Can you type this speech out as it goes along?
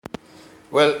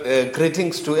Well,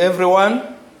 greetings to everyone.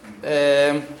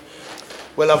 Well,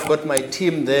 I've got my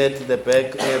team there at the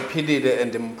back, Pidide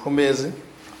and Mpumezi.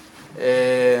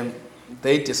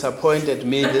 They disappointed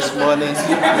me this morning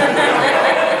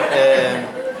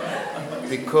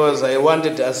because I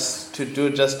wanted us to do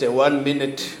just a 1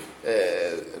 minute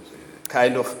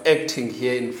kind of acting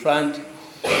here in front.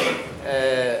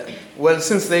 Well,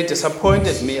 since they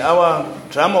disappointed me, our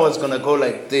drama was going to go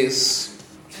like this.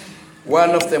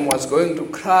 One of them was going to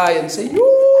cry and say,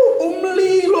 "You,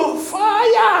 umlilo,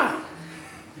 fire!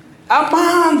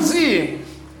 Amanzi,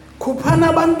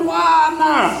 kupana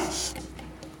bantwana."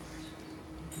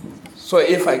 So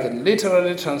if I can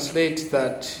literally translate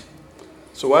that,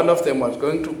 so one of them was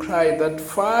going to cry that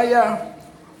fire,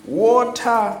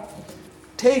 water,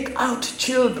 take out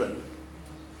children.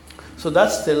 So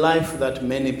that's the life that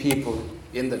many people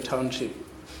in the township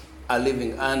are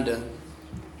living under.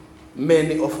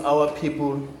 Many of our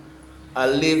people are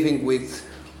living with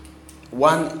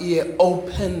one ear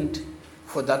opened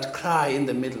for that cry in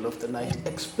the middle of the night,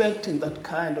 expecting that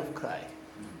kind of cry,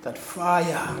 that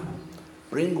fire,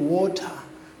 bring water,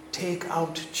 take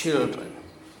out children.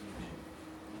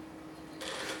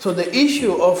 So the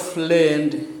issue of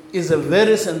land is a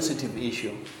very sensitive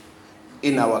issue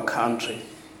in our country.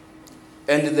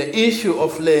 And the issue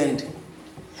of land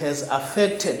has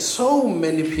affected so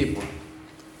many people.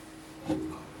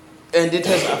 And it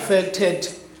has affected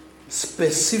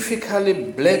specifically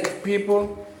black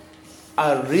people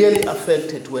are really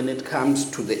affected when it comes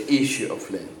to the issue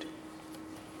of land.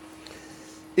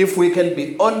 If we can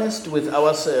be honest with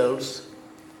ourselves,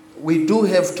 we do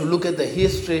have to look at the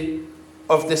history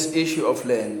of this issue of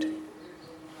land.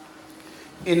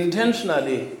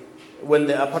 Intentionally, when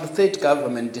the apartheid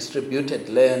government distributed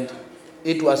land,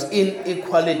 it was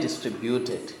unequally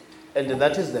distributed. And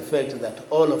that is the fact that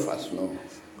all of us know.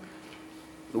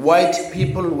 White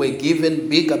people were given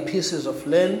bigger pieces of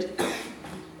land,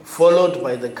 followed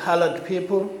by the colored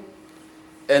people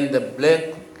and the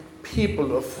black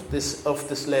people of this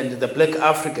land, the black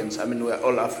Africans. I mean, we're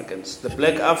all Africans. The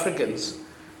black Africans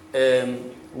were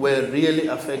really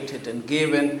affected and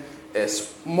given a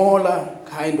smaller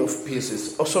kind of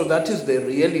pieces. Also, that is the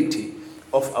reality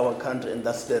of our country, and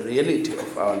that's the reality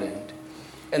of our land.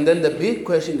 And then the big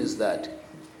question is that,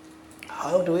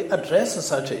 how do we address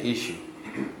such an issue?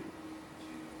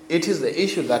 It is the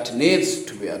issue that needs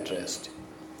to be addressed.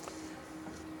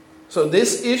 So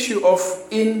this issue of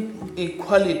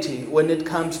inequality when it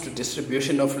comes to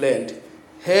distribution of land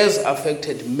has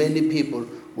affected many people,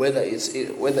 whether it's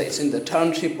in the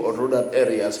township or rural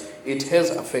areas. It has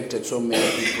affected so many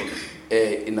people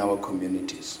in our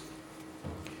communities.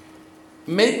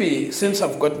 Maybe since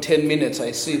I've got 10 minutes,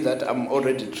 I see that I'm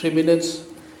already 3 minutes.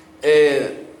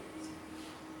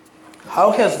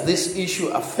 How has this issue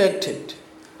affected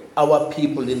our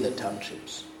people in the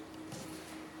townships?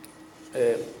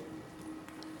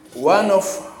 One of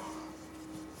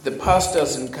the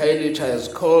pastors in Khayelitsha has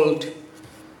called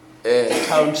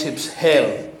townships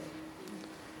hell.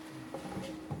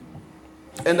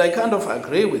 And I kind of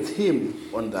agree with him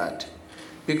on that.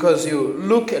 Because you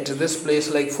look at this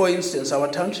place, like for instance, our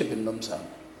township in Nomzamo,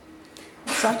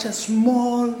 such a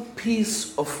small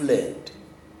piece of land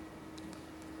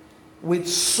with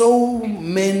so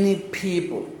many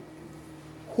people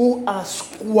who are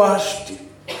squashed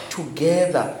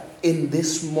together in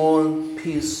this small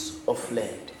piece of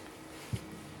land.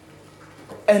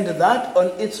 And that on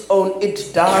its own,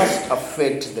 it does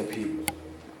affect the people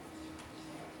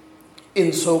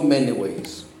in so many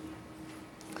ways.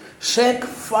 Shack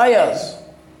fires,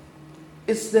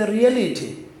 it's the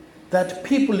reality that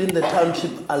people in the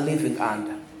township are living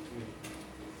under.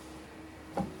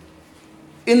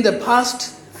 In the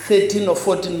past 13 or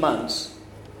 14 months,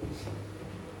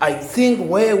 I think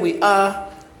where we are,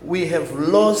 we have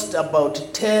lost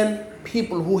about 10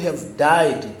 people who have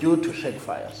died due to shack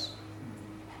fires.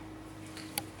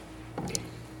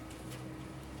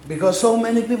 Because so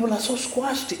many people are so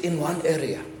squashed in one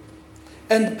area.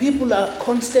 And people are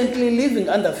constantly living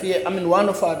under fear. I mean, one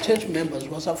of our church members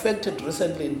was affected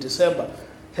recently in December.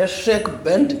 Her shack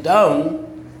burned down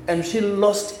and she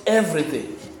lost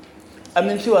everything. I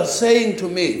mean, she was saying to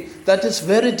me that it's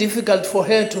very difficult for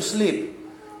her to sleep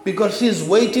because she's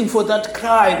waiting for that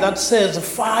cry that says,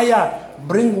 fire,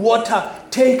 bring water,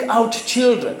 take out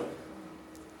children.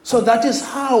 So that is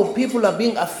how people are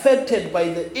being affected by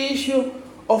the issue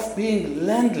of being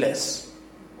landless.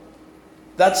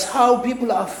 That's how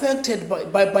people are affected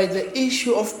by the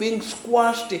issue of being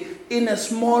squashed in a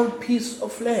small piece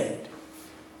of land.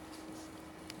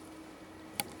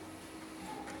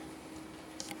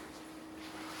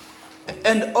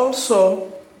 And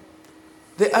also,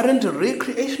 There aren't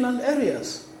recreational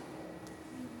areas.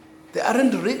 There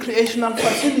aren't recreational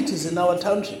facilities in our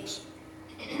townships.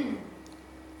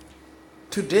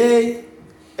 Today,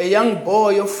 a young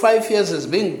boy of 5 years is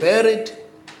being buried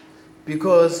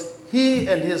because he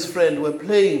and his friend were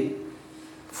playing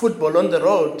football on the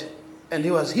road and he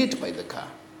was hit by the car.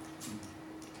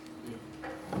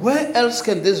 Where else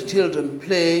can these children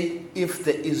play if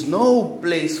there is no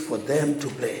place for them to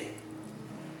play?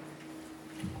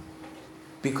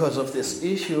 Because of this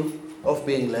issue of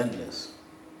being landless.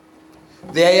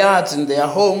 Their yards and their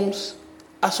homes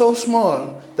are so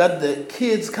small that the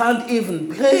kids can't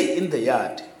even play in the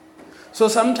yard. So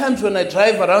sometimes when I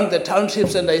drive around the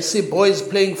townships and I see boys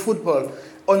playing football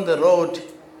on the road,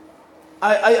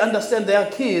 I understand they are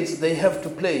kids, they have to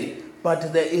play,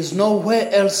 but there is nowhere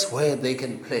else where they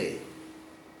can play.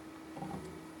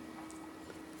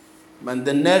 And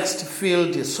the next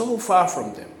field is so far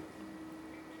from them.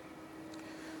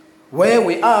 Where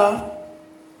we are,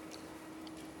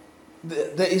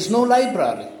 there is no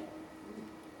library.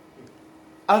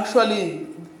 Actually,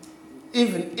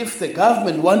 even if the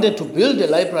government wanted to build a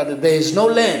library, there is no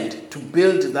land to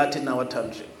build that in our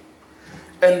township.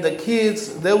 And the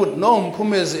kids, they would know,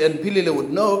 Mpumezi and Pilile would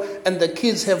know, and the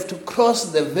kids have to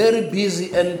cross the very busy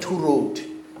N2 road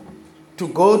to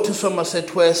go to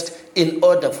Somerset West in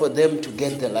order for them to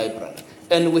get the library.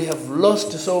 And we have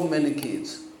lost so many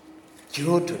kids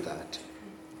due to that.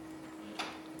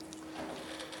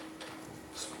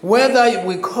 Whether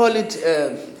we call it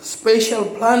spatial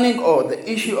planning or the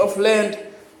issue of land,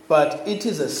 but it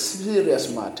is a serious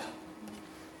matter.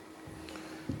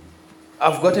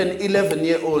 I've got an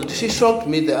 11-year-old. She shocked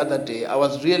me the other day. I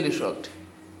was really shocked.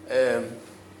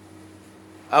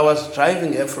 I was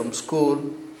driving her from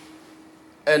school,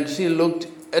 and she looked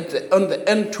on the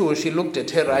N2, she looked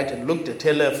at her right and looked at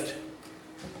her left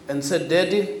and said,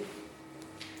 "Daddy,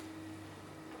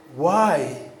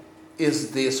 why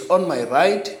is this on my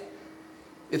right?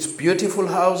 It's beautiful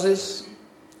houses,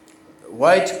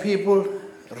 white people,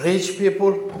 rich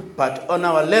people, but on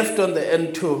our left on the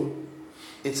N2,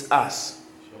 it's us."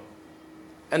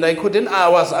 And I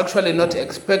was actually not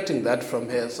expecting that from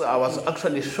her, so I was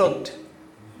actually shocked.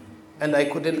 And I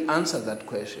couldn't answer that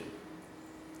question.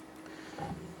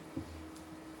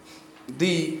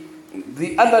 The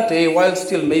other day, while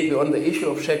still maybe on the issue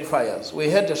of shack fires, we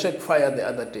had a shack fire the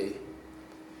other day.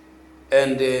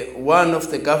 And one of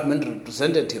the government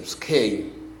representatives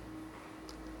came.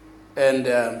 And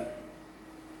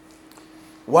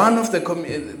one of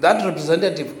that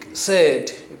representative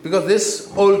said, because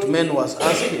this old man was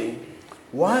asking,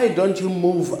 "Why don't you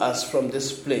move us from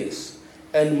this place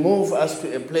and move us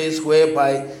to a place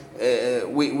whereby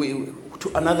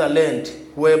to another land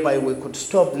whereby we could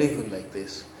stop living like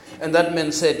this?" And that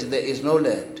man said, "There is no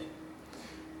land."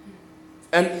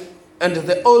 And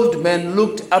the old man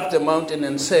looked up the mountain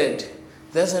and said,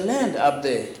 "There's a land up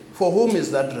there. For whom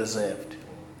is that reserved?"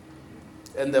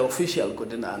 And the official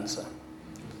couldn't answer.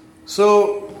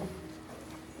 So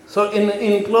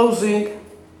in closing,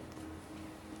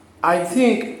 I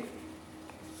think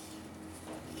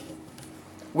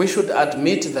we should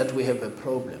admit that we have a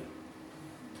problem.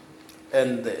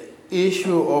 And the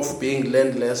issue of being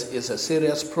landless is a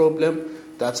serious problem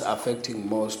that's affecting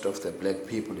most of the black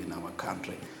people in our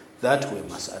country. That we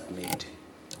must admit.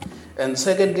 And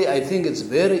secondly, I think it's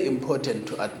very important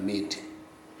to admit,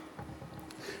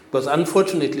 because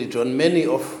unfortunately, John, many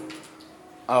of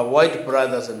our white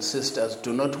brothers and sisters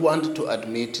do not want to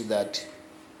admit that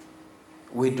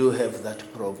we do have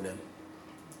that problem,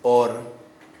 or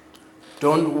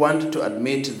don't want to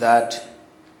admit that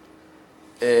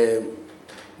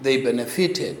they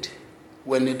benefited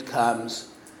when it comes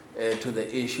to the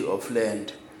issue of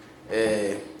land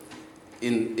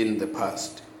in the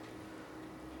past.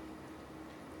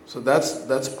 So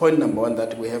that's point number one,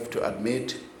 that we have to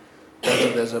admit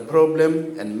that there's a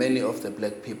problem and many of the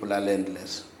black people are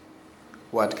landless.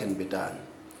 What can be done?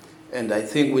 And I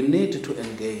think we need to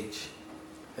engage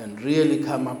and really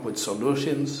come up with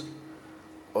solutions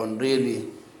on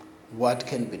really what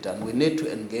can be done. We need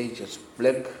to engage as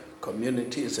black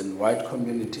communities and white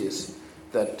communities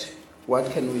that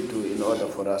what can we do in order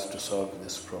for us to solve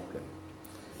this problem?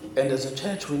 And as a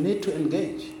church, we need to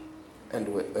engage and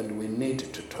we need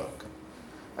to talk.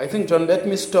 I think, John, let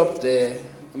me stop there.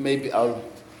 Maybe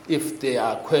if there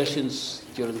are questions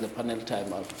during the panel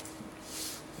time,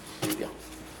 yeah.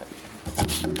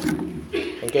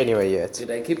 Thank you anyway, yet.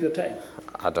 Did I keep your time?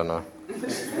 I don't know.